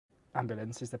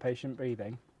Ambulance, is the patient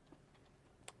breathing?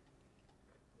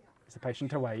 Is the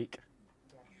patient awake?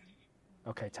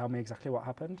 Okay, tell me exactly what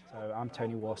happened. So I'm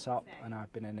Tony Warsop and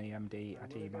I've been an EMD at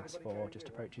EMAS for just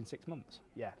approaching 6 months.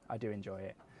 Yeah, I do enjoy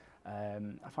it.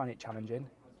 I find it challenging.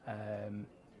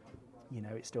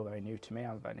 It's still very new to me.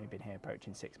 I've only been here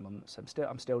approaching 6 months.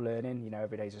 I'm still learning.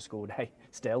 Every day's a school day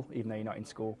still, even though you're not in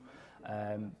school.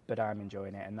 But I'm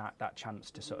enjoying it, and that chance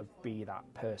to sort of be that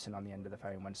person on the end of the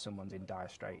phone when someone's in dire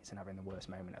straits and having the worst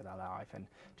moment of their life, and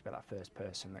to be that first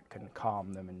person that can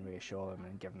calm them and reassure them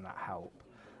and give them that help.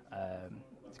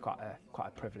 It's quite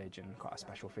a privilege and quite a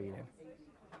special feeling.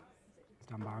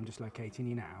 Stand by, I'm just locating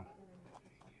you now.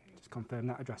 Just confirm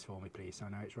that address for me, please, so I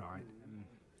know it's right.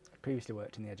 Previously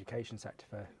worked in the education sector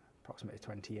for approximately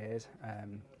 20 years.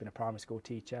 Been a primary school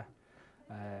teacher,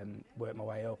 worked my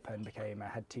way up and became a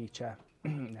head teacher,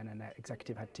 then an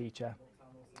executive head teacher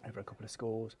over a couple of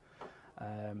schools.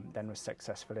 Then was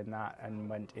successful in that and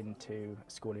went into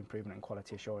school improvement and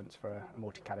quality assurance for a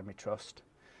multi-academy trust.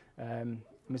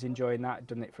 Was enjoying that,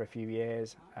 done it for a few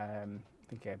years. I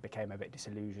think I became a bit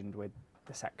disillusioned with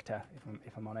the sector,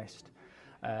 if I'm honest.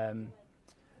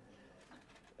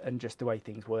 And just the way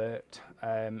things worked,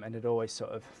 and it always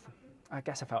sort of, I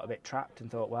guess I felt a bit trapped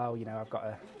and thought, well, I've got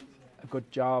a good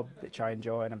job which I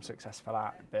enjoy and I'm successful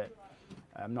at, but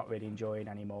I'm not really enjoying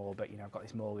anymore. But I've got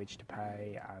this mortgage to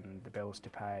pay and the bills to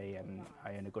pay, and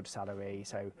I earn a good salary,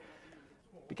 so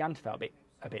began to feel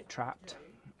a bit trapped.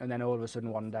 And then all of a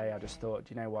sudden one day I just thought,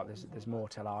 you know what, there's more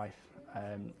to life.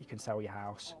 You can sell your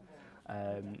house,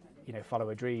 follow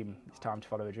a dream. It's time to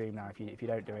follow a dream now. If you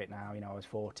don't do it now, I was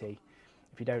 40.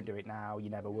 If you don't do it now, you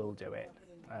never will do it.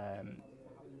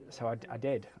 So I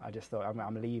did. I just thought,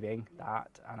 I'm leaving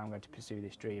that and I'm going to pursue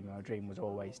this dream. And my dream was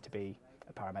always to be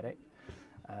a paramedic.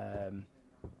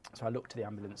 So I looked to the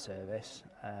ambulance service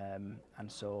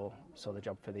and saw the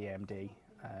job for the EMD,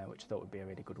 which I thought would be a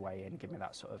really good way in, give me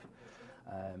that sort of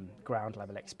ground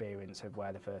level experience of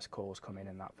where the first calls come in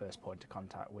and that first point of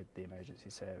contact with the emergency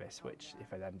service, which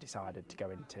if I then decided to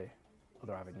go into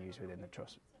other avenues within the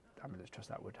ambulance trust,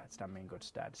 that would stand me in good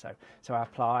stead. So I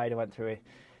applied, I went through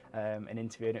an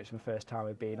interview, and it was my first time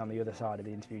of being on the other side of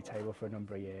the interview table for a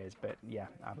number of years, but yeah,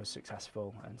 I was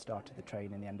successful and started the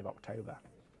training the end of October,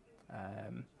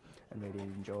 and really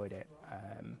enjoyed it.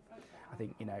 I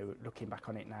think, looking back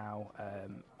on it now,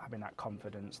 having that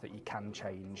confidence that you can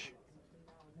change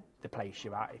the place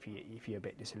you're at if you're a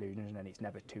bit disillusioned, and it's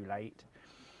never too late,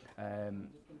 and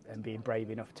being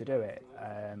brave enough to do it,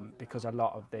 because a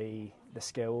lot of the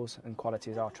skills and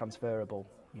qualities are transferable.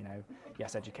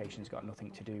 Yes, education's got nothing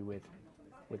to do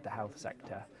with the health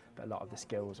sector, but a lot of the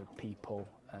skills of people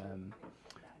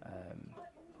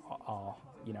are,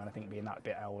 and I think being that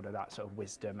bit older, that sort of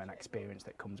wisdom and experience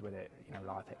that comes with it,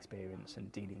 life experience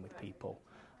and dealing with people,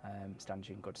 stands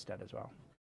you in good stead as well.